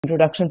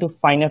Introduction to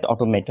finite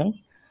অটোমেটন,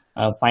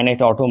 finite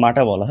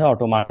অটোমাটা বলা হয়,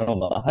 অটোমাটনও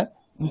বলা হয়।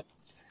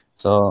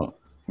 তো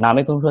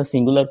নামে কোনো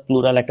সিঙ্গুলার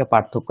প্লুরাল একটা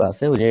পার্থক্য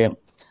আছে। ওই যে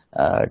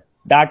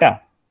ডাটা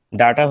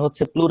ডাটা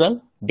হচ্ছে প্লুরাল,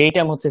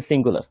 ডেটাম হচ্ছে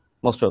সিঙ্গুলার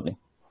মোস্ট অফলি।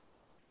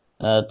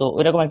 তো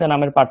ওইরকম একটা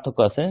নামের পার্থক্য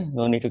আছে।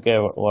 No need to care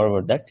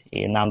about that,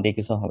 এই নাম দিয়ে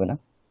কিছু হবে না।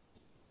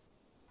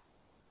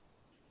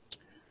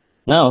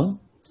 নাও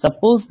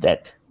suppose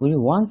that we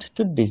want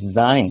to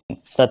design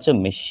such a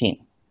machine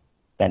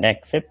that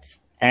accepts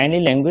any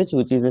language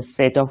which is a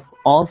set of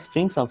all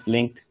strings of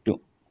length 2.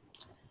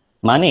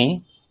 মানে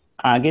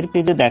আগের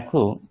পেজে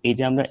দেখো, এই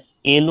যে আমরা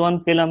L1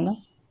 পেলাম না,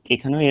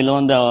 এখানেও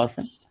L1 দেওয়া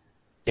আছে,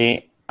 যে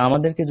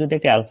আমাদেরকে যদি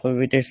একটা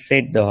অ্যালফাবেটের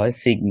সেট দেওয়া হয়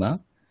সিগমা,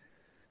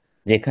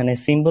 যেখানে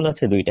সিম্বল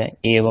আছে দুইটা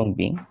এ এবং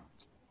বি,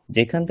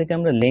 যেখান থেকে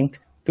আমরা লেন্থ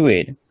 2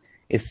 এর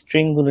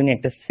স্ট্রিং গুলো নিয়ে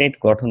একটা সেট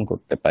গঠন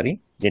করতে পারি,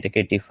 যেটাকে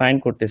ডিফাইন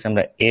করতেছি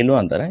আমরা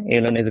L1 দ্বারা।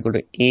 L1 is equal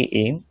to A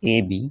M A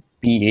B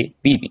B A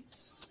B B.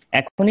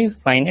 এখন এই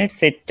ফাইনাইট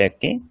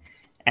সেটটাকে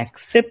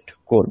অ্যাকসেপ্ট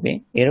করবে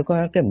এরকম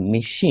একটা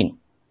মেশিন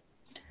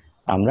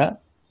আমরা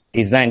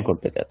ডিজাইন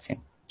করতে চাচ্ছি।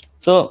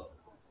 সো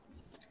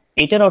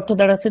এটার অর্থ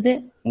দাঁড়াচ্ছে যে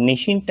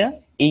মেশিনটা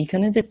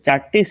এইখানে যে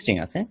 4টে স্ট্রিং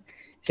আছে,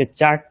 সে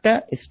 4টা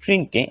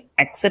স্ট্রিংকে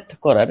অ্যাকসেপ্ট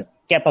করার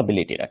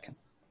ক্যাপাবিলিটি রাখে।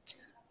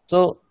 তো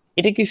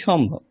এটা কি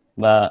সম্ভব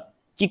বা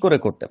কি করে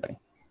করতে পারি?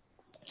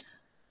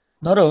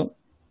 ধরো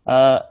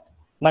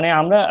মানে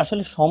আমরা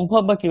আসলে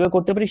সম্ভব বা কিভাবে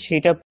করতে পারি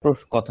সেটা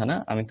কথা না,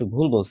 আমি একটু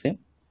ভুল বলছি।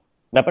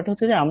 ব্যাপারটা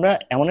হচ্ছে যে আমরা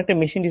এমন একটা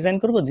মেশিন ডিজাইন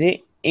করব যে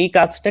এই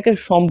কাজটাকে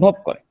সম্ভব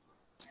করে,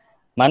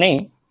 মানে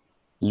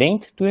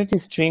লেন্থ 2 এর যে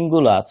স্ট্রিং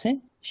গুলো আছে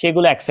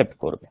সেগুলো অ্যাকসেপ্ট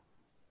করবে,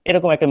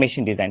 এরকম একটা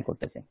মেশিন ডিজাইন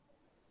করতে চাই।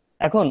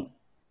 এখন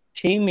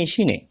সেই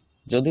মেশিনে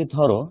যদি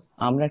ধরো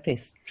আমরা একটা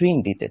স্ট্রিং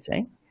দিতে চাই,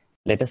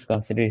 let us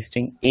consider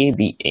string A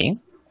B A.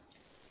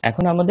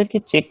 এখন আমাদেরকে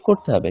চেক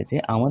করতে হবে যে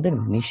আমাদের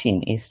মেশিন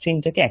এই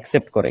স্ট্রিংটাকে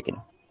অ্যাকসেপ্ট করে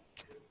কিনা।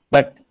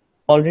 বাট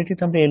অলরেডি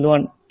তো আমরা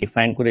L1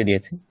 ডিফাইন করে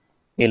দিয়েছি।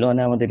 L1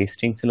 এ আমাদের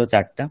স্ট্রিং ছিল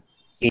 4টা,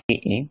 এ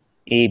এ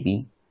A B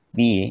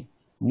B A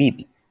B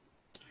B.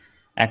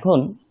 এখন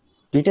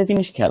দুইটা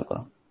জিনিস খেয়াল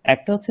করো,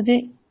 একটা হচ্ছে যে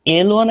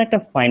L1 একটা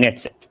ফাইনাইট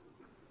সেট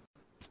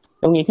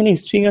এবং এখানে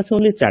স্ট্রিং আছে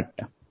only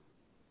 4টা।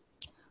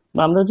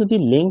 আমরা যদি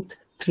লেন্থ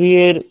 3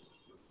 এর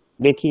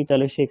দেখি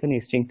তাহলে সেখানে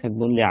স্ট্রিং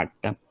থাকবে only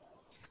 8টা।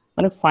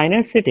 মানে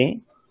ফাইনাইট সেটে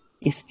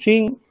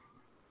স্ট্রিং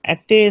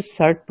একটা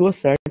টু আ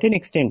সার্টেন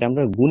এক্সটেন্ট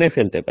আমরা গুনে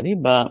ফেলতে পারি,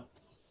 বা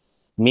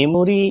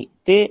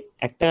মেমোরিতে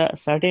একটা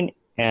সার্টেন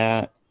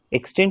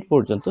এক্সটেন্ট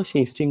পর্যন্ত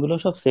সেই স্ট্রিং গুলো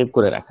সব সেভ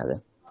করে রাখা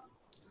যায়।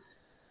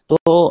 তো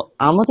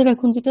আমাদের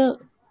এখন যেটা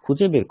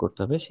খুঁজে বের করতে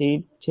হবে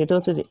সেটা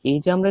হচ্ছে যে এই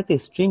যে আমরা একটা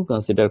স্ট্রিং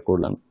কনসিডার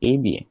করলাম এ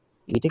বি এ,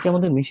 এটাকে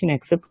আমাদের মেশিন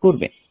অ্যাকসেপ্ট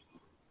করবে?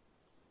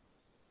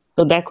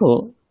 তো দেখো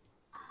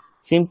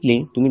সিম্পলি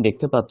তুমি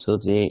দেখতে পাচ্ছ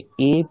যে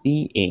এ বি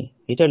এ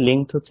এটার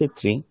লেন্থ হচ্ছে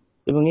 3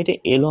 এবং এটা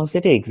L1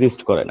 সেটে এক্সিস্ট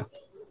করে না,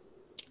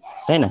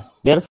 তাই না?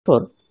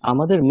 দেয়ারফর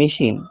আমাদের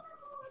মেশিন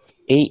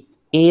এই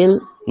এল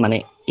মানে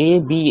এ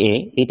বি এ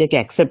এটাকে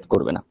অ্যাকসেপ্ট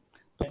করবে না।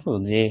 দেখো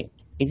যে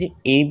এই যে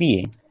এ বি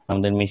এ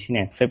আমাদের মেশিন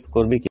অ্যাকসেপ্ট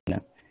করবে কিনা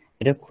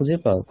এটা খুঁজে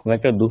পাওয়া খুব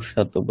একটা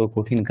দুঃসাধ্য বা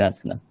কঠিন কাজ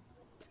না।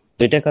 তো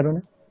এটা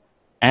কারণে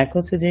এক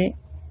হচ্ছে যে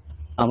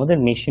আমাদের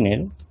মেশিনের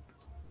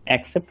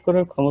অ্যাকসেপ্ট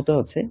করার ক্ষমতা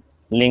হচ্ছে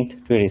লেন্থ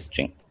 2 এর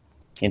স্ট্রিং,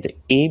 কিন্তু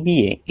এ বি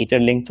এ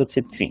এটার লেন্থ হচ্ছে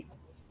 3।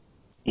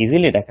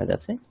 ইজিলি দেখা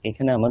যাচ্ছে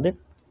এখানে আমাদের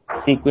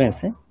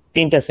সিকোয়েন্সে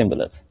 3টা সিম্বল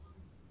আছে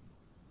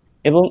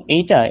এবং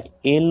এইটা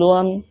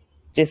L1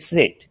 যে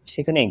সেট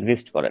সেখানে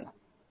এক্সিস্ট করে না।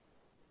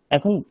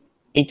 এখন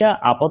এটা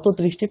আপাত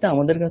দৃষ্টিতে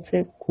আমাদের কাছে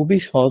খুবই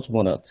সহজ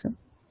মনে হচ্ছে,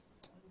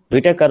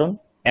 দুইটা কারণ।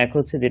 এক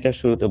হচ্ছে যেটা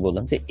শুরুতে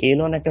বললাম যে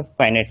L1 একটা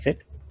ফাইনাইট সেট,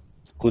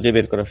 খুঁজে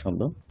বের করা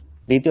সম্ভব।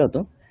 দ্বিতীয়ত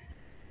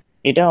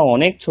এটা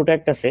অনেক ছোট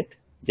একটা সেট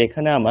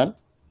যেখানে আমার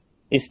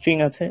স্ট্রিং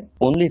আছে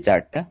অনলি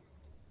 4টা,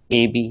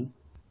 A B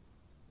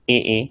A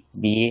A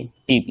B A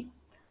B B.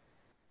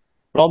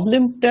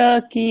 প্রবলেমটা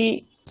কি,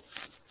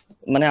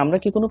 মানে আমরা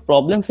কি কোনো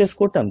প্রবলেম ফেস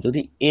করতাম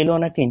যদি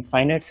L1 একটা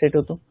ইনফাইনাইট সেট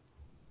হতো?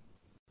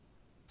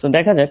 তো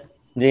দেখা যাক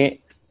যে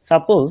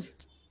suppose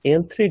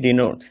L3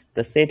 denotes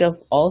the set of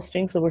all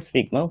strings over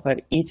sigma where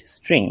each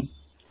string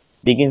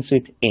begins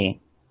with A,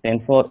 then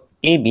for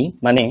AB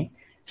মানে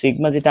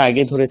সিগমা যেটা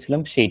আগে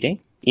ধরেছিলাম সেইটাই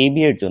AB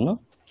এর জন্য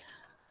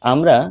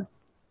আমরা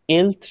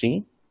L3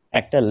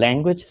 একটা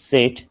ল্যাঙ্গুয়েজ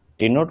সেট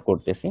ডিনোট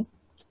করতেছি,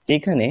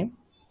 যেখানে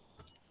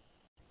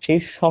সেই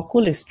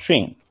সকল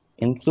স্ট্রিং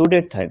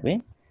ইনক্লুডেড থাকবে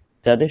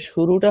যাদের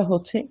শুরুটা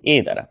হচ্ছে এ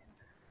দ্বারা।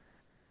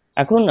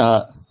 এখন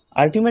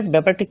আলটিমেট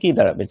ব্যাপারটা কি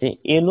দাঁড়াবে যে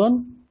L1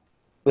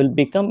 will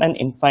become an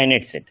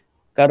infinite set,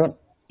 কারণ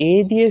এ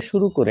দিয়ে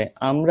শুরু করে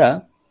আমরা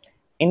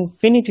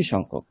ইনফিনিটি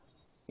সংখ্যক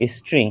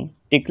স্ট্রিং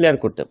ডিক্লেয়ার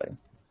করতে পারি।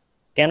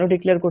 কেন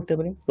ডিক্লেয়ার করতে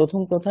পারি?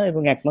 প্রথম কথা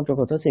এবং একমাত্র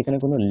কথা হচ্ছে এখানে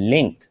কোনো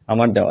লেন্থ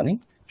আমার দেওয়া নেই,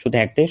 শুধু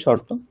একটাই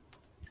শর্ত,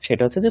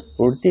 সেটা হচ্ছে যে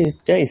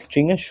প্রতিটা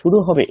স্ট্রিং এর শুরু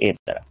হবে এ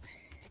দ্বারা।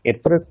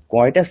 এরপরে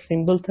কয়টা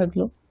সিম্বল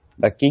থাকলো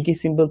বা কি কি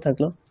সিম্বল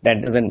থাকলো দ্যাট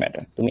ডাজন্ট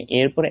ম্যাটার, তুমি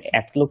এরপরে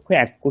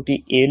 1,00,000,000,000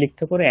 এ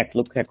লিখতে পারো,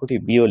 1,00,000,000,000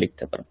 বিও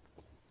লিখতে পারো।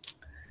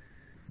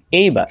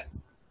 এইবার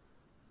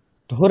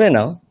ধরে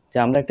নাও যে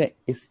আমরা একটা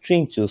স্ট্রিং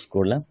চুজ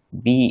করলাম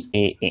B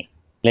A A,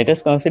 Let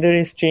us consider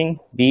a string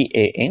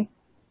BAA.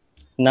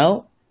 Now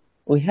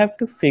we have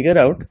to figure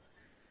out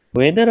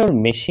whether our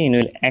machine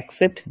will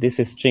accept this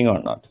string or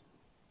not.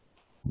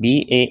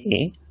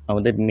 BAA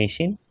আমাদের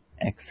মেশিন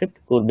অ্যাকসেপ্ট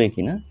করবে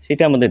কিনা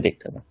সেটা আমাদের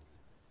দেখতে হবে।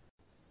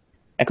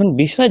 এখন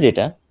বিষয়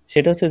যেটা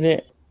সেটা হচ্ছে যে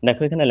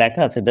দেখো এখানে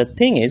লেখা আছে the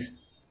thing is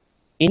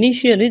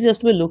initially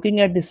just by looking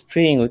at the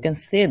string we can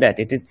say that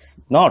it is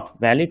not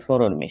valid for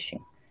our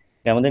machine.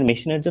 এটা আমাদের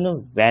মেশিনের জন্য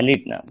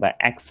ভ্যালিড না বা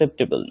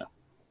অ্যাকসেপ্টেবল না।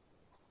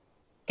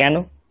 কেন?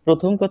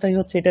 প্রথম কথাই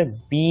হচ্ছে এটা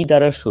বি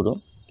দ্বারা শুরু,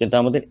 কিন্তু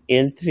আমাদের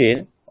L3 এর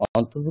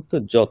অন্তর্ভুক্ত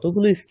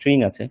যতগুলো স্ট্রিং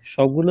আছে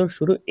সবগুলোর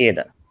শুরু এ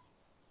দ্বারা।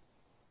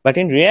 But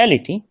in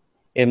reality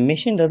A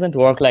machine doesn't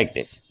work like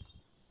this.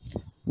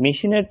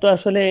 মেশিনের তো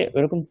আসলে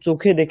এরকম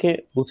চোখে দেখে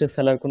বুঝে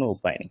ফেলার কোনো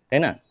উপায় নেই, তাই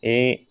না?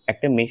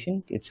 একটা মেশিন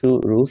কিছু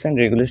রুলস অ্যান্ড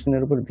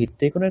রেগুলেশনের উপর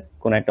ভিত্তি করে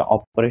কোনো একটা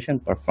অপারেশন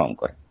পারফর্ম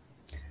করে।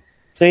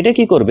 সো এটা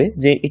কি করবে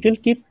যে it will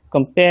keep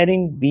comparing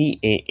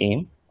BAA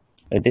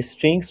with the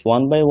strings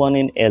one by one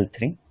in L3,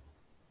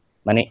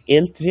 মানে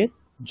L3 এর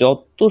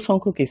যত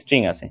সংখ্যক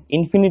স্ট্রিং আছে,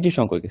 ইনফিনিটি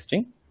সংখ্যক স্ট্রিং,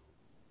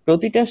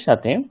 প্রতিটার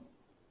সাথে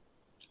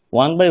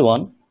ওয়ান বাই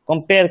ওয়ান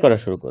কম্পেয়ার করা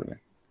শুরু করবে।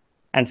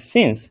 And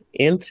since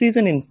L3 is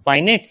an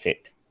infinite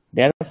set,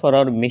 therefore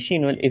our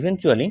machine will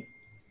eventually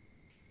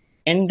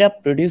end up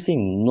producing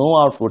no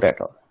output at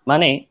all.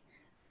 মানে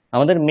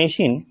আমাদের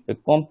মেশিন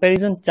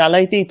কম্প্যারিজন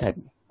চালাইতেই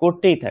থাকবে,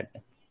 করতেই থাকবে,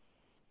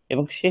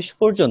 এবং শেষ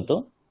পর্যন্ত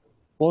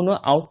কোনো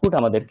আউটপুট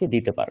আমাদেরকে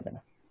দিতে পারবে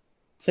না।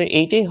 সো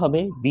এইটাই হবে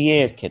BA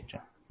এর ক্ষেত্রে।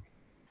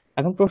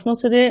 এখন প্রশ্ন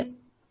হচ্ছে যে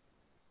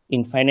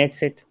ইনফাইনাইট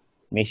সেট,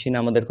 মেশিন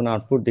আমাদের কোনো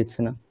আউটপুট দিচ্ছে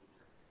না,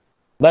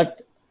 but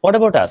what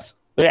about us?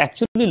 we're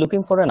actually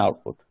looking for an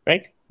output,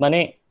 right? মানে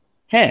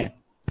হ্যাঁ,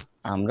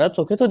 আমরা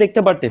চোখে তো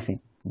দেখতে পারতেছি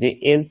যে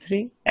L3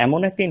 এমন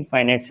একটা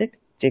ইনফাইনাইট সেট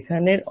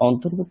যেখানের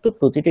অন্তর্ভুক্ত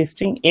প্রতিটা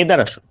স্ট্রিং এ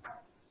দ্বারা শুরু,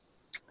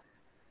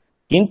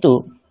 কিন্তু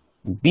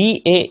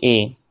BAA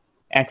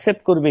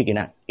অ্যাকসেপ্ট করবে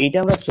কিনা এইটা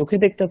আমরা চোখে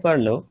দেখতে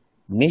পারলেও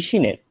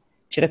মেশিনের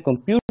সেটা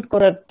কম্পিউট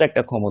করার তো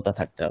একটা ক্ষমতা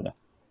থাকতে হবে।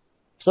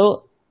 সো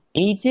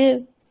এই যে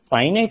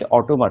ফাইনাইট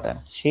অটোমাটা,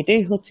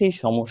 সেটাই হচ্ছে এই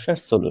সমস্যার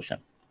সলিউশন।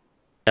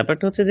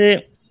 ব্যাপারটা হচ্ছে যে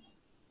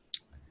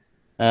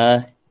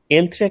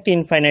L3 একটা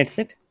ইনফাইনাইট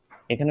সেট,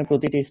 এখানে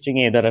প্রতিটি স্ট্রিং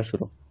এ দ্বারা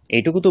শুরু,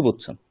 এইটুকু তো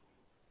বুঝছো?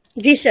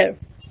 জি স্যার।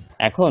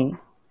 এখন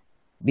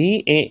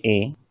BAA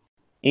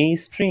এই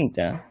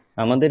স্ট্রিংটা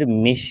আমাদের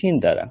মেশিন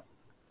দ্বারা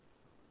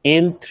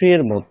L3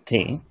 এর মধ্যে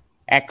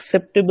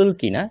অ্যাকসেপ্টেবল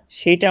কিনা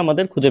সেটা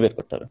আমাদের খুঁজে বের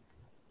করতে হবে।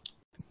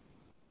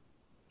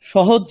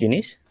 সহজ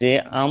জিনিস যে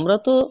আমরা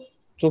তো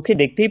চোখে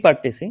দেখতেই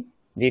পারতেছি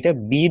যে এটা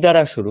বি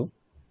দ্বারা শুরু,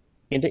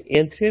 কিন্তু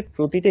L3 এর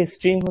প্রতিটা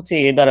স্ট্রিং হচ্ছে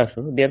এ দ্বারা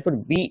শুরু, therefore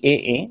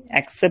BAA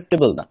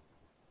অ্যাকসেপ্টেবল না,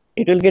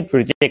 it will get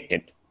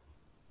rejected,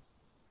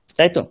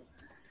 তাই তো?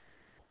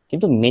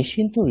 কিন্তু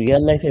মেশিন তো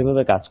রিয়েল লাইফে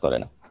এভাবে কাজ করে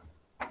না।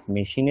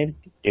 মেশিনের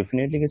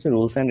ডেফিনেটলি কিছু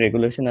রুলস অ্যান্ড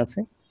রেগুলেশন আছে,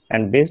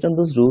 and based on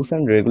those rules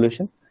and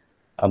regulation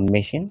a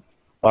machine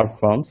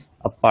performs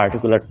a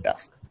particular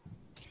task.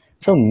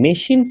 So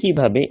machine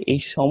কিভাবে এই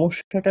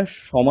সমস্যাটার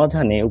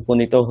সমাধানে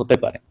উপনীত হতে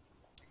পারে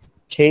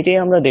সেইটাই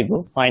আমরা দেখবো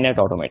ফাইনাইট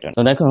অটোমেটন।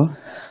 তো দেখো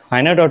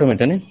ফাইনাইট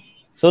অটোমেটনে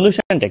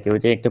সলিউশনটা কি, ওই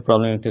যে একটা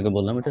প্রবলেম একটু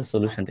বললাম, এটা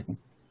সলিউশনটা কি?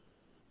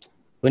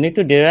 We need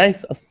to derive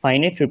a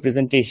finite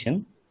representation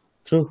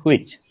through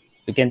which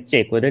we can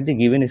check whether the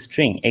given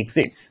string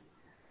exists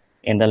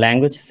in the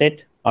language set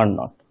or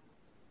not.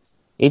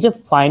 এই যে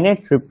ফাইনাইট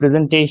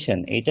রিপ্রেজেন্টেশন,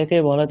 এটাকে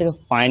বলা থেকে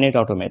ফাইনাইট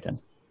অটোমেটন,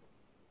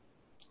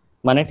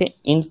 মানে একটা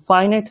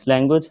ইনফাইনাইট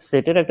ল্যাঙ্গুয়েজ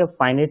সেটের একটা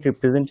ফাইনাইট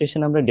রিপ্রেজেন্টেশন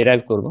আমরা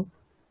ডেরাইভ করব।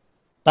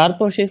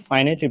 তারপর সেই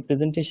ফাইনাইট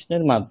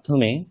রিপ্রেজেন্টেশনের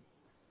মাধ্যমে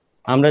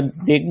আমরা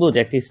দেখব যে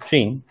একটা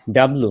স্ট্রিং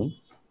ডাব্লু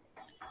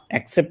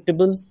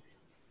অ্যাকসেপ্টেবল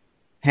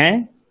হ্যাঁ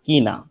কি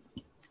না।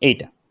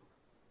 এইটা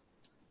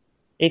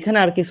এখানে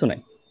আর কিছু নাই,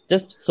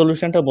 জাস্ট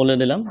সলিউশনটা বলে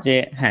দিলাম যে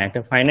হ্যাঁ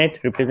একটা ফাইনাইট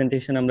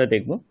রিপ্রেজেন্টেশন আমরা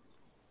দেখব,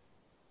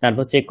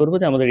 তারপর চেক করবো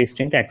যে আমাদের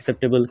স্ট্রিংটা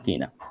অ্যাকসেপ্টেবল কি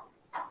না।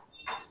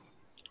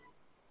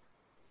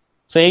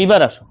 সো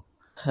এইবার আসো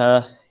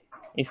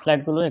এই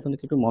স্লাইডগুলো এখন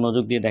একটু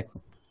মনোযোগ দিয়ে দেখো,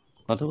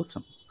 কথা বলছো?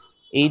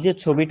 এই যে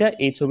ছবিটা,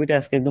 এই ছবিটা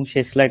আজকে একদম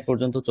শেষ স্লাইড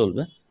পর্যন্ত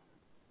চলবে।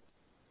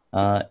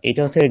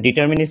 এটা হচ্ছে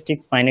ডিটারমিনিস্টিক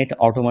ফাইনাইট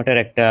অটোমাটার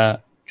একটা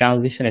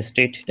ট্রানজিশন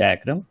স্টেট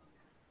ডায়াগ্রাম।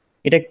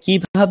 এটা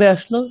কিভাবে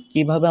আসলো,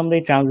 কিভাবে আমরা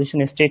এই ট্রানজিশন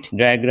স্টেট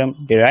ডায়াগ্রাম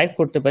ডেরাইভ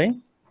করতে পারি,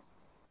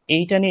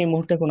 এইটা নিয়ে এই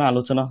মুহূর্তে কোনো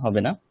আলোচনা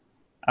হবে না,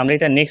 আমরা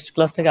এটা নেক্সট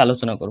ক্লাস থেকে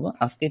আলোচনা করব।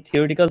 আজকে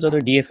থিওরিটিক্যাল যত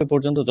ডিএফএ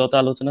পর্যন্ত যত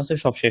আলোচনা আছে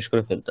সব শেষ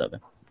করে ফেলতে হবে।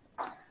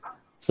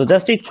 সো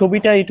জাস্ট এই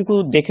ছবিটা এইটুকু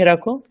দেখে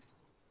রাখো,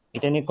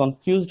 এটা নিয়ে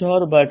কনফিউজড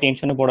হওয়ার বা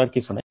টেনশনে পড়ার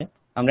কিছু নেই,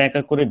 আমরা এক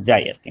এক করে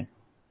যাই আর কি।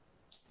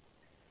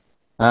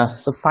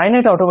 সো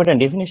ফাইনাইট অটোমেটন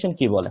ডেফিনিশন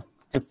কি বলে?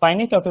 A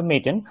finite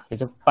automaton is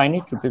a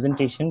finite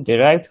representation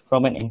derived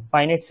from an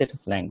infinite set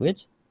of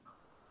language.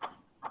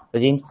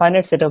 The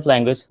infinite set of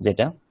language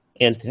যেটা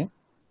L3,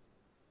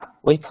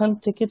 ওইখান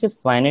থেকে যে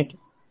ফাইনাইট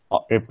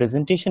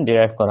representation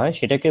derive করা হয়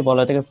সেটাকে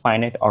বলা থাকে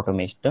finite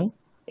automation,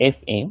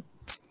 FA,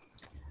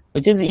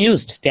 which is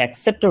used to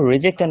accept or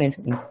reject an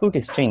input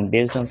string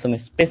based on some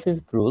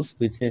specific rules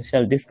which we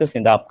shall discuss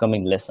in the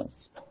upcoming lessons.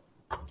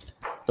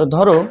 তো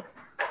ধরো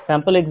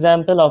sample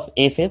example of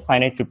FA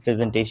finite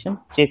representation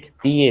check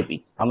BAB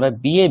আমরা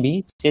BAB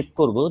check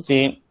করব যে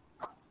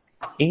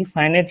এই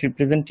finite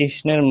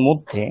রিপ্রেজেন্টেশনের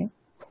মধ্যে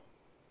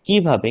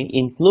কিভাবে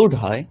include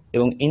হয়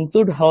এবং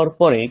ইনক্লুড হওয়ার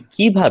পরে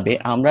কিভাবে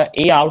আমরা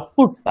এই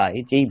আউটপুট পাই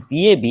যে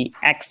BAB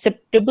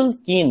অ্যাকসেপ্টেবল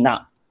কি না।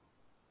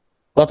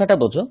 কথাটা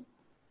বোঝো,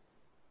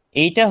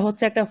 এইটা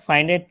হচ্ছে একটা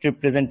ফাইনাইট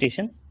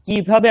রিপ্রেজেন্টেশন।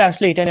 কিভাবে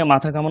আসলে এটা নিয়ে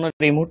মাথা ঘামানোর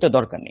এই মুহূর্তে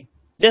দরকার নেই,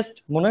 জাস্ট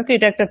মনে রাখো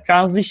এটা একটা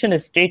ট্রানজিশন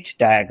স্টেট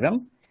ডায়াগ্রাম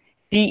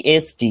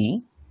TST।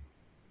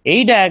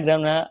 এই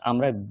ডায়াগ্রামটা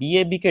আমরা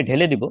BAB কে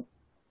ঢেলে দিব,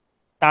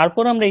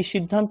 তারপর আমরা এই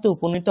সিদ্ধান্তে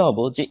উপনীত হব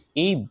যে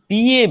এই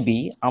BAB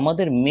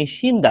আমাদের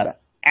মেশিন দ্বারা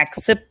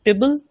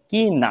অ্যাকসেপ্টেবল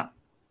কি না।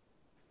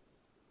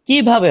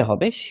 কিভাবে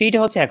হবে সেটা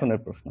হচ্ছে এখনের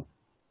প্রশ্ন।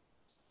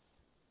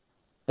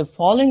 The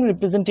following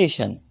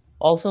representation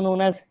also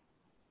known as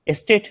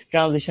state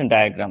transition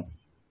diagram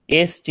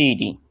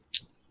STD,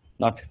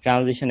 not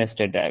transition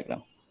state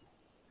diagram.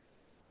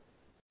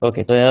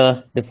 Okay, so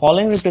the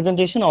following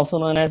representation also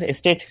known as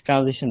state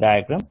transition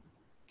diagram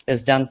is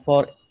done for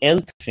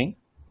L3,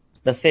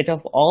 the set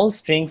of all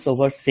strings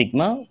over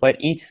sigma where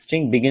each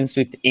string begins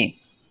with A.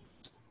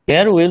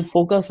 Here we will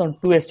focus on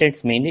two states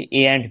mainly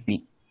A and B.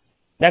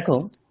 দেখো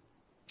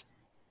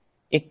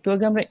একটু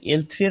আগে আমরা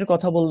L3 এর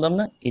কথা বললাম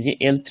না, এই যে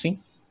L3,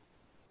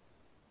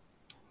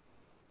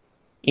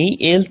 এই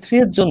L3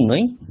 এর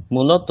জন্যই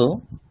মূলত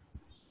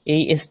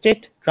এই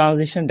স্টেট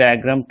ট্রানজিশন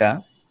ডায়াগ্রামটা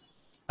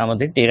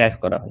আমাদের ডেরাইভ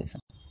করা হয়েছে।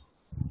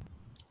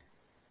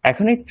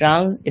 এখন এই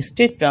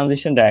স্টেট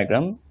ট্রানজিশন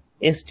ডায়াগ্রাম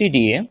STD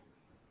এ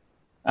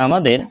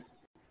আমাদের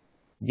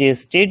যে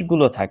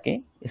স্টেটগুলো থাকে,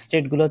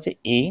 স্টেটগুলো হচ্ছে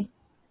A,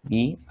 B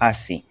আর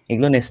C,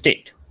 এগুলো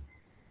state.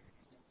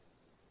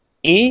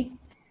 A,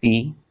 B,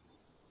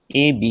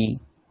 AB,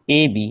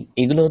 AB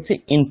এগুলো হচ্ছে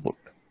ইনপুট।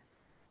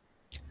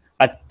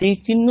 আর তীর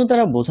চিহ্ন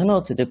দ্বারা বোঝানো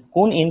হচ্ছে যে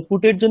কোন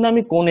ইনপুটের জন্য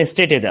আমি কোন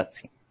স্টেটে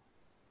যাচ্ছি।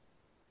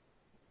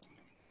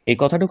 এই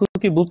কথাটুকু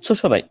কি বুঝছো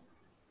সবাই?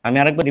 আমি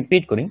আরেকবার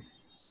রিপিট করি।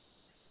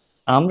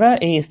 আমরা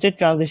এই স্টেট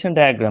ট্রানজিশন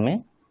ডায়াগ্রামে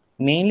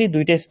মেইনলি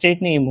দুইটা স্টেট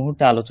নিয়ে এই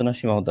মুহূর্তে আলোচনা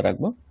সীমাবদ্ধ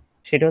রাখবো,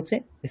 সেটা হচ্ছে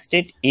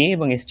স্টেট A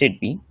এবং স্টেট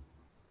B।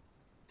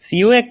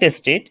 সিও একটা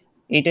স্টেট,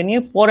 এটা নিয়ে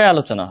পরে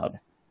আলোচনা হবে।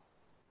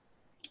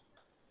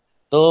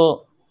 তো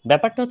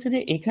ব্যাপারটা হচ্ছে যে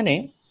এখানে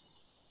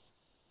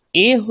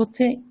A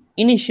হচ্ছে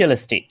ইনিশিয়াল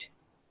স্টেট,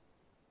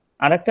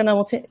 আর একটা নাম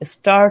হচ্ছে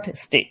স্টার্ট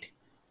স্টেট,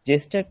 যে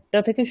স্টেটটা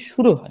থেকে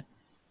শুরু হয়।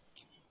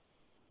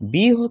 B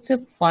হচ্ছে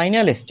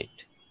ফাইনাল স্টেট।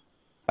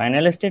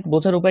 ফাইনাল স্টেট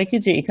বোঝার উপায় কি,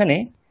 যে এখানে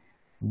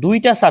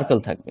দুইটা সার্কেল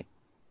থাকবে,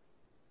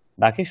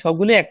 বাকি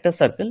সবগুলো একটা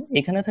সার্কেল,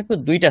 এখানে থাকবে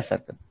দুইটা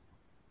সার্কেল।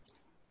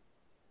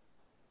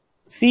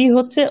 সি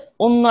হচ্ছে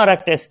অন্য আর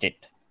একটা স্টেট।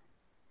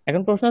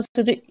 এখন প্রশ্ন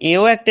হচ্ছে যে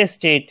এও একটা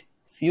স্টেট,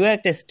 সিও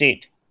একটা স্টেট,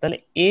 তাহলে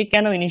এ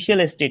কেন ইনিশিয়াল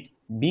স্টেট,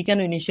 বি কেন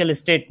ইনিশিয়াল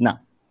স্টেট না?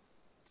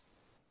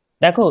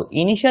 দেখো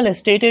ইনিশিয়াল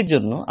স্টেটের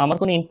জন্য আমার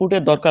কোনো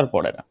ইনপুটের দরকার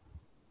পড়ে না।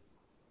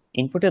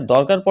 ইনপুটের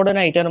দরকার পড়ে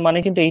না এটার মানে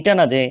কিন্তু এইটা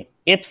না যে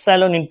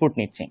এপসাইলন ইনপুট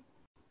নিচ্ছে।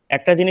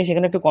 একটা জিনিস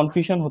এখানে একটু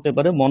কনফিউশন হতে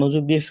পারে,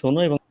 মনোযোগ দিয়ে শোনো।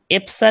 এবং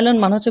এপসাইলন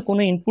মানে হচ্ছে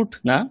কোনো ইনপুট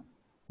না,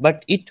 but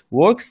it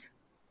works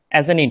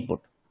as an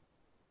input.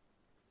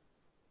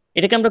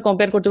 এটাকে আমরা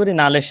কম্পেয়ার করতে পারি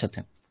নালের সাথে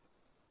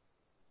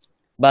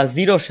বা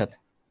জিরোর সাথে।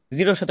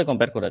 জিরোর সাথে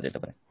কম্পেয়ার করা যেতে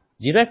পারে।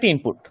 জিরো একটা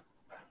ইনপুট,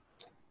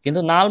 কিন্তু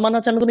নাল মানে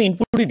হচ্ছে আমি কোনো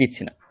ইনপুটই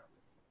দিচ্ছি না।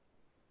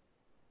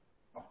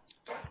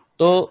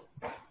 তো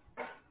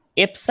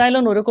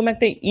এপসাইলন ওরকম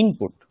একটা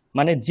ইনপুট,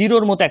 মানে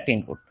জিরোর মতো একটা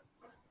ইনপুট।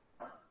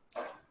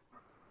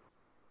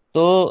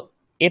 তো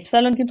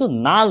এপসাইলন কিন্তু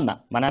নাল না,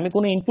 মানে আমি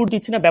কোনো ইনপুট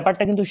দিচ্ছি না,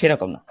 ব্যাপারটা কিন্তু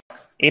সেরকম না।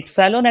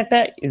 এপসাইলন একটা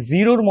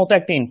জিরোর মতো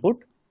একটা ইনপুট।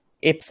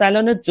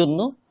 এপসাইলনের জন্য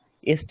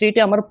স্টেটে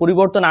আমার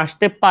পরিবর্তন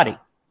আসতে পারে।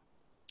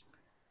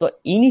 তো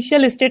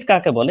ইনিশিয়াল স্টেট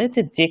কাকে বলে,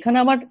 যে যেখানে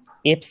আমার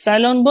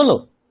এপসাইলন বলো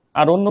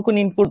আর অন্য কোন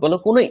ইনপুট বলো,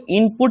 কোনো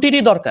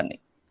ইনপুটেরই দরকার নেই,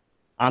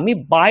 আমি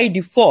বাই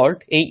ডিফল্ট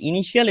এই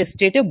ইনিশিয়াল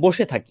স্টেটে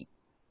বসে থাকি।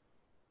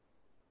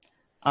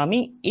 আমি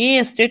এ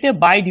স্টেটে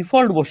বাই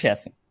ডিফল্ট বসে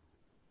আছি,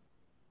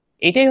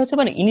 এটাই হচ্ছে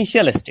মানে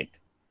ইনিশিয়াল স্টেট।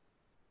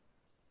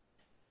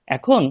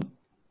 এখন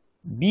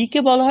বি কে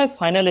বলা হয়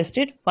ফাইনাল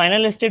স্টেট।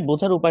 ফাইনাল স্টেট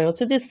বোঝার উপায়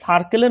হচ্ছে যে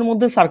সার্কেলের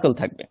মধ্যে সার্কেল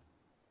থাকবে,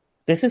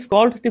 this is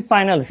called the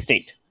final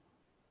state.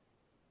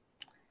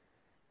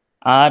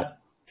 R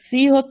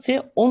C হচ্ছে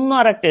অন্য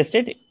আর একটা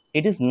state,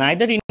 it is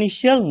neither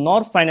initial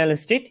নর ফাইনাল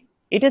স্টেট।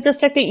 এটা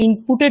জাস্ট একটা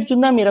ইনপুটের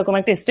জন্য আমি এরকম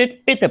একটা স্টেট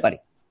পেতে পারি।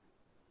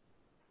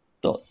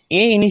 তো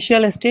এ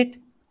ইনিশিয়াল স্টেট,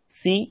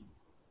 সি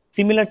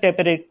সিমিলার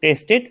টাইপের একটা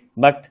স্টেট,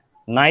 বাট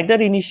নাইদার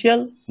ইনিশিয়াল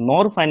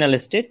নর ফাইনাল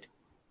স্টেট।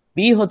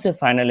 বি হচ্ছে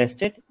ফাইনাল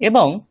স্টেট,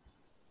 এবং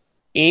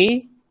এ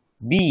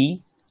বি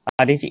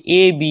আর এই যে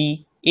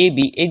এ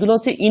বি এগুলো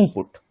হচ্ছে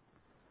ইনপুট।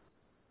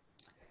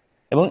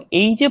 এবং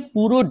এই যে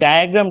পুরো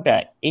ডায়াগ্রামটা,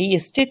 এই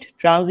স্টেট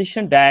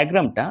ট্রানজিশন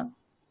ডায়াগ্রামটা,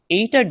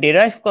 এইটা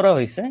ডেরাইভ করা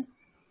হয়েছে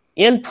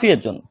L3 এর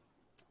জন্য।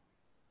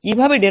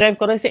 কিভাবে ডেরাইভ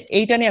করা হয়েছে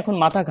এইটা নিয়ে এখন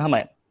মাথা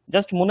ঘামায়।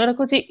 জাস্ট মনে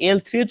রাখো যে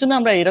L3 এর জন্য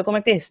আমরা এরকম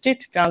একটা স্টেট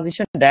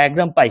ট্রানজিশন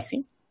ডায়াগ্রাম পাইছি,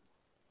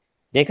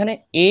 যেখানে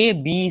এ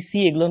বি সি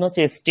এগুলো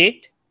হচ্ছে স্টেট,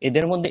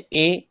 এদের মধ্যে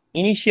এ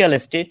initial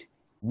state,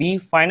 B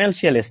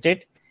ফাইনালশিয়াল state,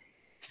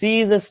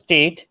 is a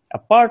state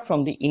apart from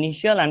the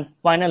initial and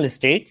final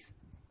states.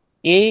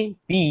 A,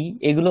 B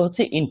এগুলো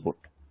হচ্ছে input.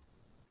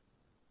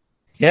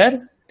 Here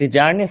the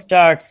journey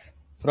starts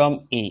from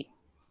A.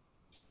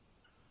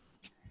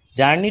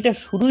 জার্নিটা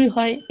শুরুই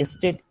হয়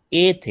স্টেট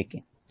A থেকে,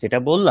 যেটা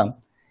বললাম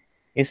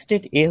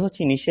স্টেট A হচ্ছে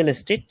ইনিশিয়াল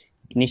স্টেট।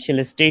 ইনিশিয়াল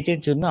স্টেটের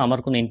জন্য আমার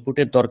কোনো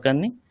ইনপুটের দরকার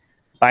নেই,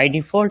 বাই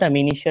ডিফল্ট আমি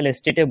ইনিশিয়াল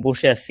স্টেটে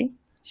বসে আছি,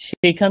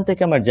 সেইখান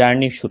থেকে আমার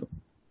জার্নি শুরু।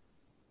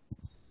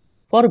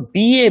 ফর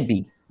বিএবি,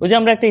 ওই যে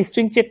আমরা একটা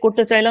স্ট্রিং চেক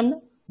করতে চাইলাম না,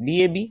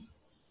 বিএবি,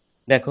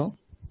 দেখো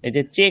এই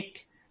যে চেক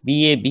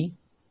বিএবি,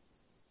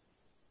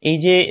 এই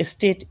যে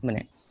স্টেট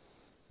মানে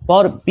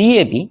ফর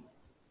বিএবি,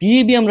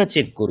 বিএবি আমরা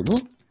চেক করব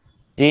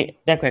যে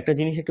দেখো একটা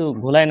জিনিস একটু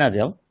ঘোলায় না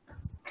যাও,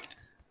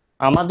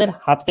 আমাদের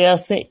হাতে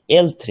আছে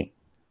L3,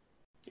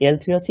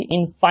 L3 হচ্ছে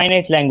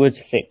ইনফাইনাইট ল্যাঙ্গুয়েজ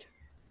সেট,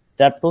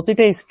 যার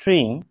প্রতিটা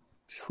স্ট্রিং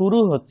শুরু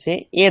হচ্ছে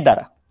এ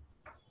দ্বারা।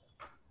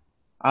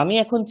 আমি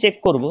এখন চেক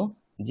করব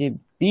যে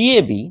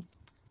বিএবি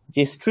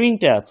যে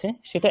স্ট্রিংটা আছে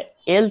সেটা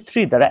L3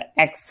 দ্বারা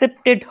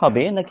অ্যাকসেপ্টেড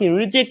হবে নাকি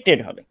রিজেক্টেড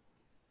হবে।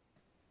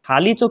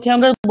 খালি চোখে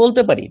আমরা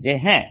বলতে পারি যে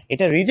হ্যাঁ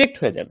এটা রিজেক্ট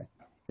হয়ে যাবে,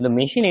 কিন্তু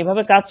মেশিন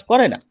এইভাবে কাজ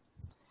করে না।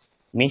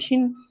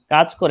 মেশিন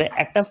কাজ করে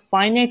একটা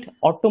ফাইনাইট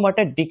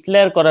অটোমাটা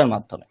ডিক্লেয়ার করার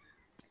মাধ্যমে।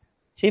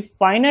 সেই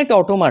ফাইনাইট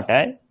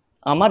অটোমাটায়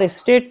আমার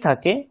স্টেট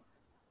থাকে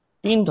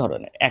তিন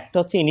ধরনের, একটা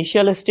হচ্ছে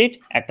ইনিশিয়াল স্টেট,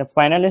 একটা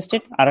ফাইনাল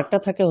স্টেট, আর একটা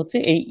থাকে হচ্ছে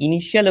এই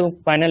ইনিশিয়াল এবং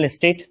ফাইনাল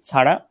স্টেট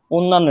ছাড়া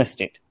অন্যান্য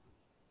স্টেট।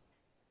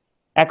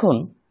 এখন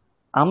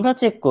আমরা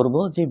চেক করব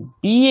যে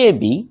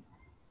বিএবি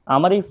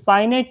আমার এই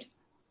ফাইনাইট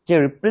যে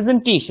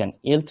রিপ্রেজেন্টেশন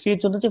L3 এর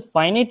জন্য যে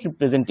ফাইনাইট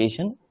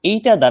রিপ্রেজেন্টেশন,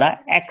 এইটা দ্বারা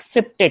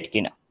অ্যাকসেপ্টেড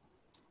কিনা,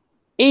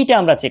 এইটা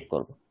আমরা চেক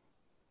করব।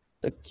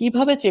 তো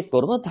কিভাবে চেক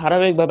করব,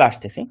 ধারাবাহিকভাবে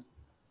আসতেছি।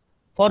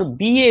 For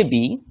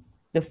বিএবি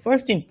the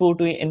first input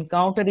we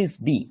encounter is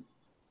B.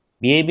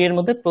 বিএবি এর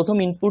মধ্যে প্রথম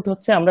ইনপুট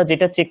হচ্ছে আমরা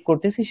যেটা চেক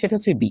করতেছি সেটা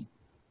হচ্ছে B.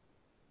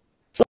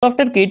 So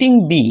after getting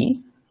B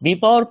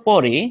পাওয়ার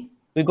পরে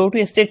we go to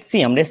state C,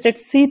 আমরা স্টেট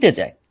C তে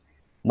যাই,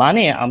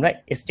 মানে আমরা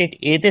স্টেট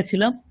A তে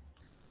ছিলাম,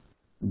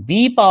 B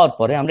পাওয়ার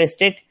পরে আমরা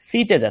স্টেট C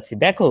তে যাচ্ছি।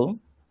 দেখো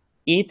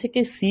A থেকে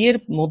C এর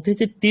মধ্যে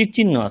যে তীর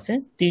চিহ্ন আছে,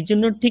 তীর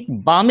চিহ্ন ঠিক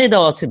বামে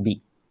দেওয়া আছে B,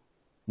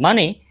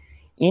 মানে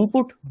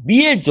ইনপুট B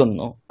এর জন্য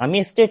আমি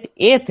স্টেট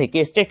A থেকে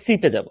স্টেট C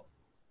তে যাব।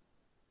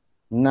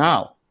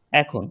 নাও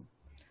এখন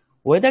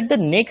whether the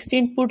next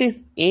input is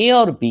A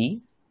or B,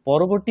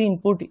 পরবর্তী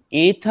ইনপুট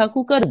A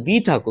থাকুক আর B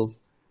থাকুক,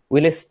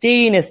 will stay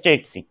in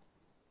state C.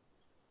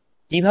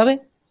 কিভাবে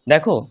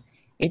দেখো,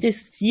 এই যে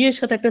C এর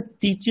সাথে একটা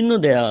তীর চিহ্ন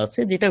দেওয়া আছে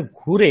যেটা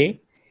ঘুরে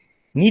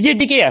নিজের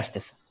দিকেই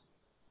আসতেছে,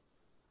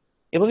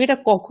 এবং এটা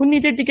কখন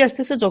নিজের দিকে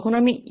আসতেছে, যখন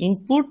আমি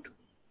ইনপুট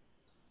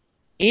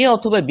A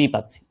অথবা B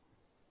পাচ্ছি।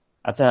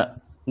 আচ্ছা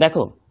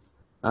দেখো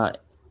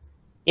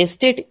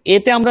স্টেট A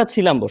তে আমরা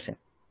ছিলাম বসে,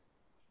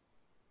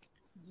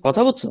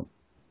 কথা বুঝছো?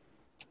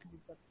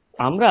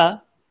 আমরা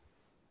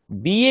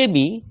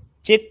বিএবি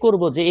চেক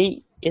করব যে এই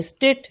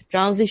স্টেট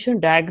ট্রানজিশন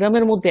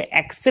ডায়াগ্রামের মধ্যে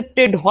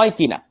অ্যাকসেপ্টেড হয়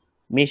কিনা।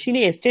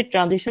 মেশিনে স্টেট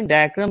ট্রানজিশন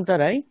ডায়াগ্রাম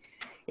দ্বারাই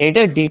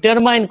এটা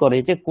ডিটারমাইন করে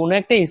যে কোনো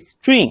একটা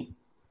স্ট্রিং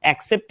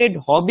অ্যাকসেপ্টেড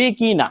হবে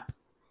কি না।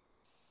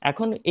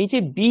 এখন এই যে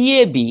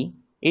বিএবি,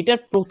 এটার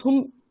প্রথম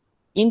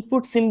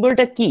ইনপুট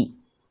সিম্বলটা কি?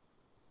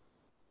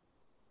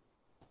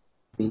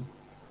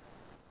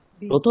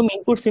 প্রথম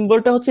ইনপুট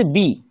সিম্বলটা হচ্ছে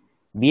বি।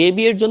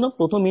 বিএবি এর জন্য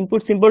প্রথম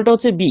ইনপুট সিম্বলটা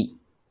হচ্ছে বি।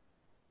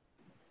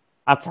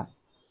 আচ্ছা,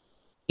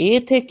 এ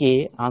থেকে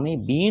আমি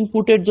বি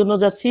ইনপুটের জন্য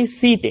যাচ্ছি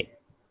সি তে।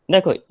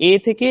 দেখো এ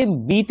থেকে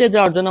বি তে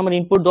যাওয়ার জন্য আমার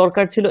ইনপুট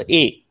দরকার ছিল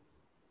এ,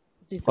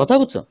 কথা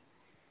বুঝছো?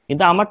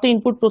 কিন্তু আমার তো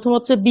ইনপুট প্রথম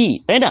হচ্ছে বি,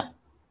 তাই না?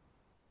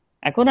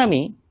 এখন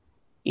আমি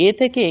এ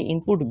থেকে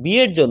ইনপুট বি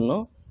এর জন্য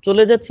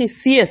চলে যাচ্ছি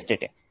সি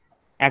স্টেটে।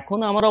 এখন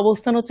আমার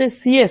অবস্থান হচ্ছে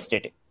সি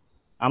স্টেটে,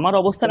 আমার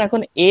অবস্থান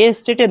এখন এ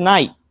স্টেটে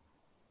নাই।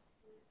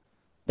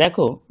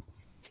 দেখো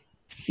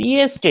সি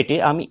স্টেটে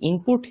আমি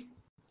ইনপুট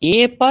এ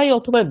পাই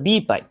অথবা বি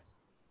পাই,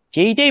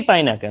 যেইটাই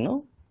পাই না কেন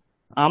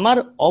আমার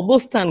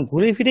অবস্থান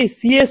ঘুরে ফিরে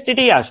সি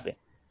স্টেটেই আসবে।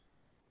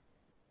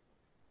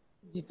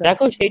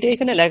 দেখো সেটাই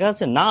এখানে লেখা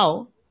আছে, নাও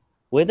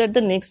whether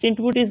the next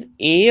input is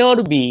A or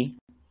B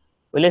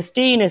will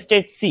stay in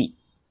state C.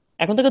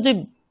 এখন থেকে যে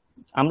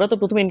আমরা তো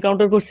প্রথমে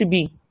এনকাউন্টার করছি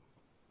বি,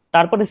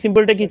 তারপরে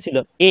সিম্বলটা কি ছিল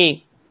এ,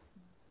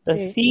 তো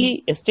সি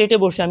স্টেটে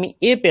বসে আমি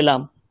এ পেলাম,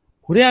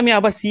 ঘুরে আমি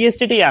আবার C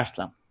স্টেটেই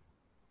Aslam.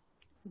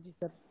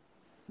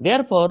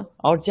 Therefore,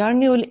 our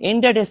journey will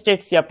end at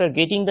state C after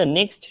getting the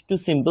next two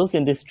symbols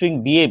in the string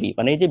BAB.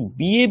 মানে এই যে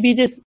BAB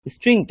যে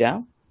স্ট্রিংটা,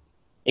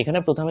 এখানে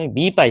প্রথমে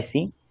বি পাইছি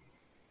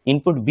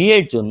ইনপুট বি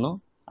এর জন্য,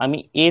 আমি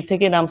এ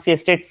থেকে নামছি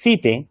স্টেট সি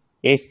তে,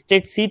 এই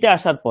স্টেট সি তে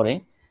আসার পরে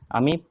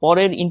আমি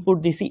পরের ইনপুট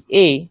দিছি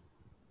এ,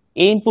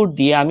 ইনপুট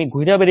দিয়ে আমি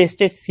ঘুরে আবার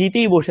স্টেট সি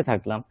তেই বসে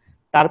থাকলাম,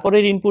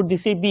 তারপরের ইনপুট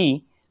দিছি বি,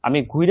 আমি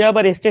ঘুরে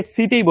আবার স্টেট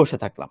সি তেই বসে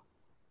থাকলাম।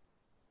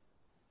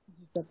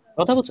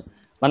 কথা বুঝছো?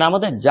 মানে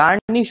আমাদের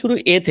জার্নি শুরু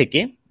এ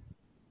থেকে,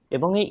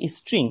 এবং এই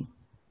স্ট্রিং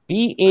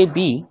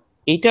বিএবি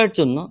এটার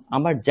জন্য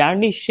আমার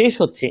জার্নি শেষ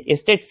হচ্ছে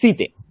স্টেট সি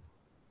তে।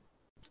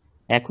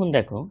 এখন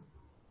দেখো,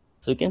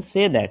 so you can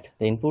say that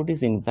the input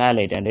is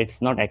invalid and it's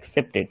not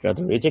accepted,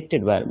 rather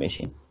rejected by our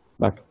machine.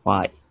 But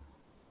why?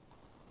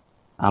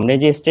 আমরা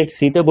যে স্টেট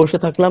সি তে বসে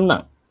থাকলাম না,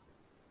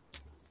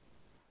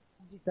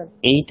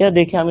 এইটা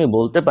দেখে আমি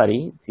বলতে পারি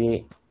যে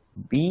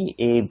বি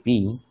এ বি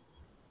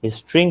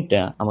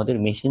স্ট্রিংটা আমাদের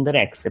মেশিন দ্বারা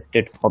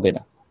অ্যাকসেপ্টেড হবে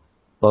না,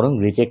 বরং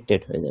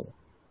রিজেক্টেড হয়ে যাবে।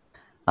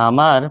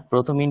 আমার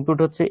প্রথম ইনপুট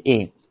হচ্ছে এ,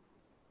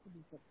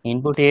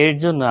 ইনপুট এ এর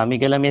জন্য আমি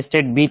গেলাম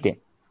স্টেট বি তে,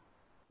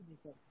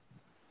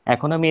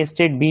 এখন আমি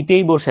স্টেট বি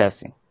তেই বসে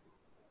আছি।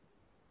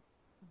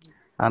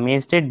 আমি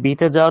স্টেট বি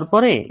তে যাওয়ার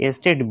পরে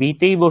স্টেট বি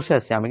তেই বসে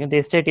আছি, আমি কিন্তু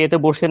স্টেট এ তে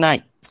বসে নাই।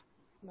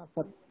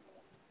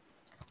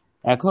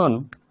 এখন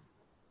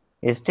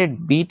স্টেট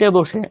বি তে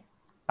বসে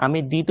আমি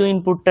দ্বিতীয়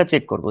ইনপুটটা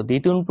চেক করব।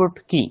 দ্বিতীয় ইনপুট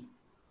কি?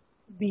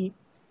 বি।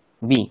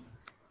 বি।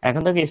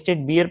 এখন থেকে স্টেট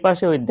বি এর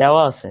পাশে ওই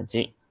দেওয়া আছে যে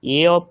এ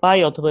পাই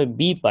অথবা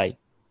বি পাই,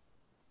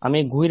 আমি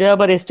ঘুরে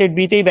আবার স্টেট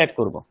বি তেই ব্যাক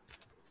করব।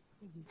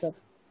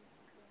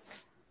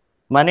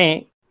 মানে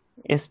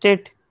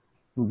স্টেট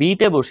বি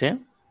তে বসে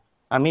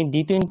আমি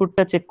দ্বিতীয়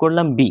ইনপুটটা চেক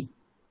করলাম বি,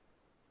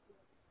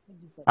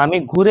 আমি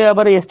ঘুরে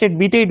আবার স্টেট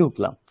বি তেই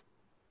ঢুকলাম।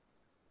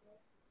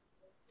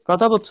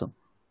 কথা বলছো?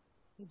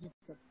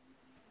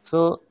 সো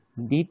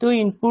দ্বিতীয়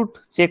ইনপুট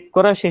চেক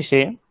করা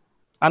শেষে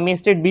আমি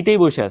স্টেট বি তেই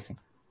বসে আছি।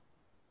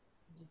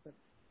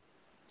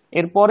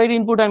 এর পরের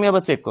ইনপুট আমি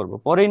আবার চেক করব।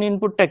 পরের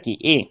ইনপুটটা কি?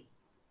 এ।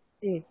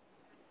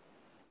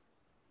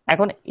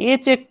 এখন এ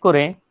চেক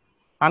করে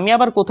আমি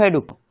আবার কোথায়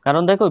ঢুকবো?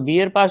 কারণ দেখো বি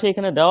এর পাশে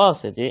এখানে দেওয়া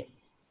আছে যে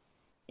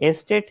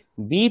স্টেট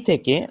বি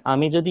থেকে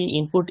আমি যদি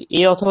ইনপুট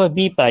এ অথবা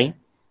বি পাই,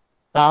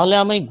 তাহলে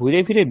আমি ঘুরে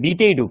ফিরে বি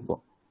তেই ঢুকবো।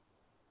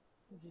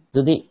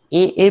 যদি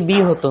এ এ বি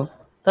হতো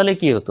তাহলে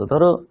কি হতো?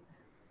 ধরো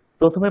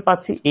প্রথমে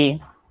পাচ্ছি এ,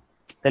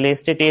 তাহলে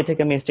স্টেট এ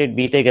থেকে আমি স্টেট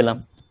বি তে গেলাম,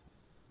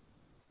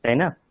 তাই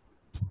না?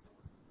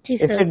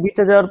 স্টেট বি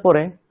তে যাওয়ার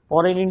পরে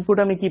পরের ইনপুট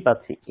আমি কি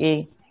পাচ্ছি? এ।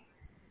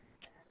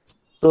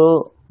 তো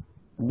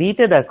বি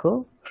তে দেখো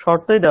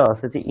শর্তই দেওয়া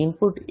আছে যে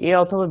ইনপুট এ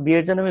অথবা বি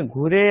এর জন্য আমি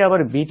ঘুরে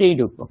আবার বি তেই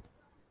ঢুকবো।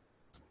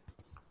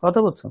 কথা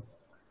বলছো?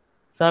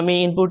 তো আমি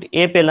ইনপুট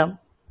এ পেলাম,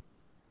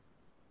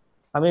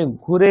 আমি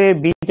ঘুরে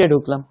বি তে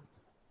ঢুকলাম।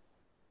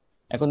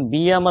 এখন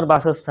বি আমার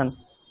বাসস্থান,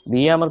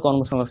 বি আমার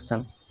কর্মসংস্থান।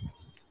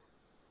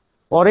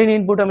 পরের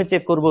ইনপুট আমি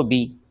চেক করব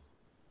বি,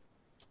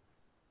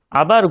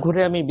 আবার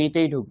ঘুরে আমি বি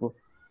তেই ঢুকবো।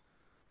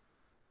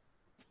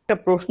 একটা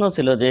প্রশ্ন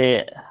ছিল যে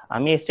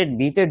আমি স্টেট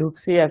বি তে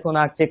ঢুকছি, এখন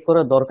আর চেক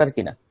করার দরকার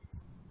কিনা।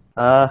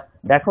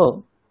 দেখো,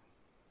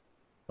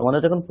 তোমাদের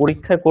যখন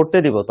পরীক্ষায় করতে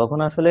দিব তখন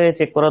আসলে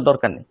চেক করার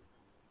দরকার নেই।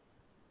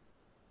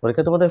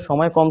 পরীক্ষা তোমাদের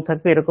সময় কম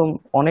থাকবে, এরকম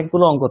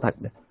অনেকগুলো অঙ্ক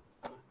থাকবে।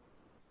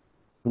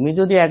 তুমি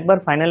যদি একবার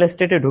ফাইনাল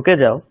স্টেটে ঢুকে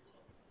যাও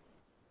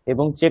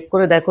এবং চেক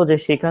করে দেখো যে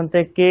সেখান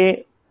থেকে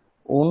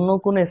অন্য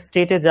কোনো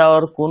স্টেটে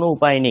যাওয়ার কোনো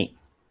উপায় নেই,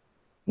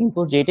 কিন্তু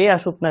যেটাই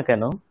আসুক না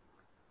কেন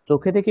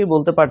চোখে থেকেই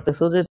বলতে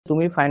পারতেছো যে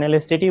তুমি ফাইনাল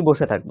স্টেটেই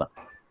বসে থাকবা,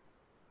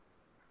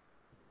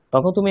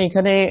 তখন তুমি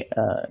এখানে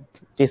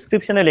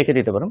ডিসক্রিপশনে লিখে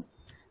দিতে পারো,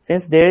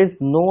 since there is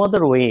no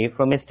other way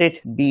from state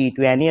B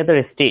to any other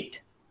state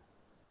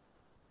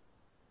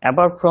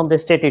apart from the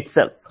state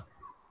itself,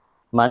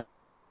 মানে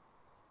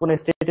কোন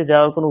স্টেটে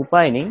যাওয়ার কোনো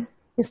উপায় নেই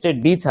স্টেট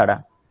বি ছাড়া।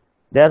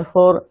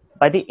 therefore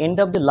by the end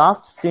of the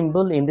last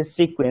symbol in this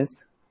sequence,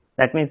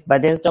 that means by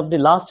the end of the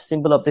last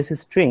symbol of this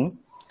string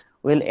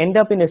will end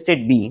up in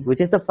state B,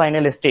 which is the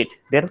final state.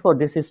 therefore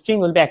this string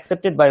will be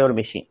accepted by your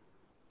machine.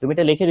 তুমি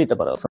এটা লিখে দিতে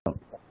পারো,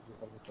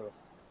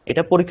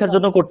 এটা পরীক্ষার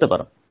জন্য করতে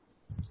পারো।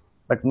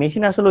 বাট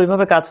মেশিন আসলে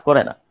ওইভাবে কাজ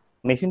করে না,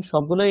 মেশিন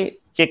সবগুলোই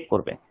চেক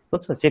করবে,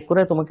 বুঝছো? চেক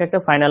করে তোমাকে একটা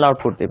ফাইনাল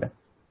আউটপুট দেবে।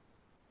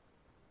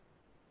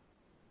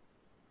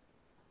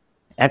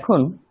 এখন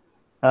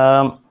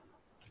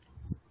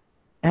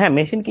হ্যাঁ,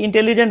 মেশিনকে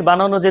ইন্টেলিজেন্ট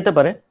বানানো যেতে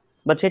পারে,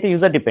 বাট সেটা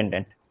ইউজার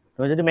ডিপেন্ডেন্ট।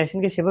 তুমি যদি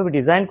মেশিনকে সেভাবে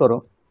ডিজাইন করো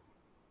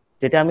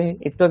যেটা আমি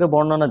একটু আগে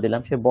বর্ণনা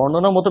দিলাম, সেই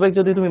বর্ণনা মোতাবেক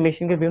যদি তুমি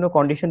মেশিনকে বিভিন্ন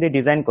কন্ডিশন দিয়ে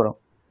ডিজাইন করো,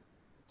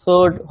 সো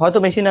হয়তো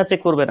মেশিন আর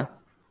চেক করবে না।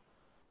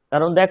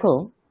 কারণ দেখো,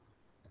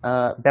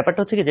 ব্যাপারটা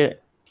হচ্ছে কি যে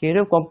থিওরি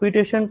অফ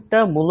কম্পিউটেশনটা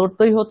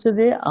মূলতই হচ্ছে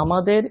যে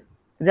আমাদের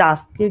যে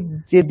আজকের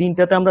যে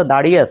দিনটাতে আমরা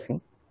দাঁড়িয়ে আছি,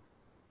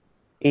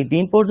 এই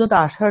দিন পর্যন্ত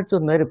আসার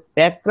জন্য এর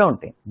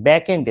ব্যাকগ্রাউন্ডে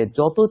ব্যাক এন্ডে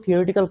যত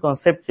থিওরিটিক্যাল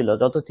কনসেপ্ট ছিল,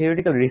 যত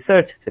থিওরিটিক্যাল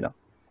রিসার্চ ছিল,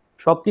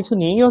 সবকিছু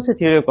নিয়েই হচ্ছে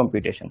থিওরি অফ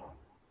কম্পিউটেশন।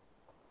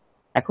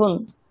 এখন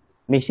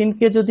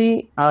মেশিনকে যদি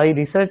এই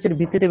রিসার্চের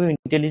ভিত্তিতে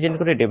ইন্টেলিজেন্ট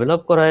করে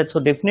ডেভেলপ করা হয়, তো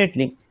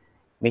ডেফিনেটলি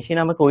মেশিন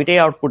আমাকে ওইটাই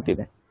আউটপুট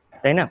দিবে,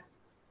 তাই না?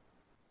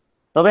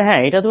 তবে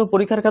হ্যাঁ, এটা তুমি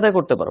পরীক্ষার খাতায়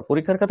করতে পারো,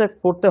 পরীক্ষার খাতায়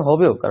করতে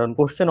হবেও, কারণ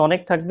কোশ্চেন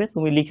অনেক থাকবে,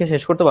 তুমি লিখে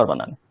শেষ করতে পারবা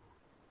না।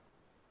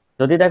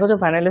 যদি দেখো যে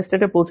ফাইনাল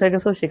স্টেটে পৌঁছে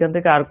গেছো, সেখান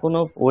থেকে আর কোনো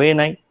ওয়ে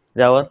নাই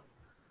যাওয়ার,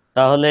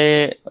 তাহলে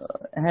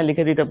হ্যাঁ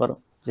লিখে দিতে পারো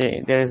যে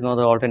there is no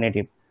other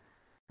alternative,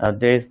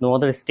 there is no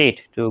other state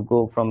to go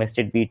from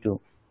state B to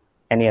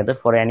any other,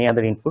 for any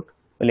other input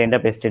will end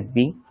up state B,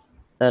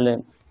 তাহলে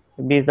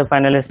B is the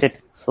final state,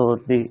 so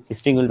the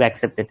string will be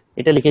accepted,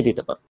 এটা লিখে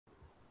দিতে পারো।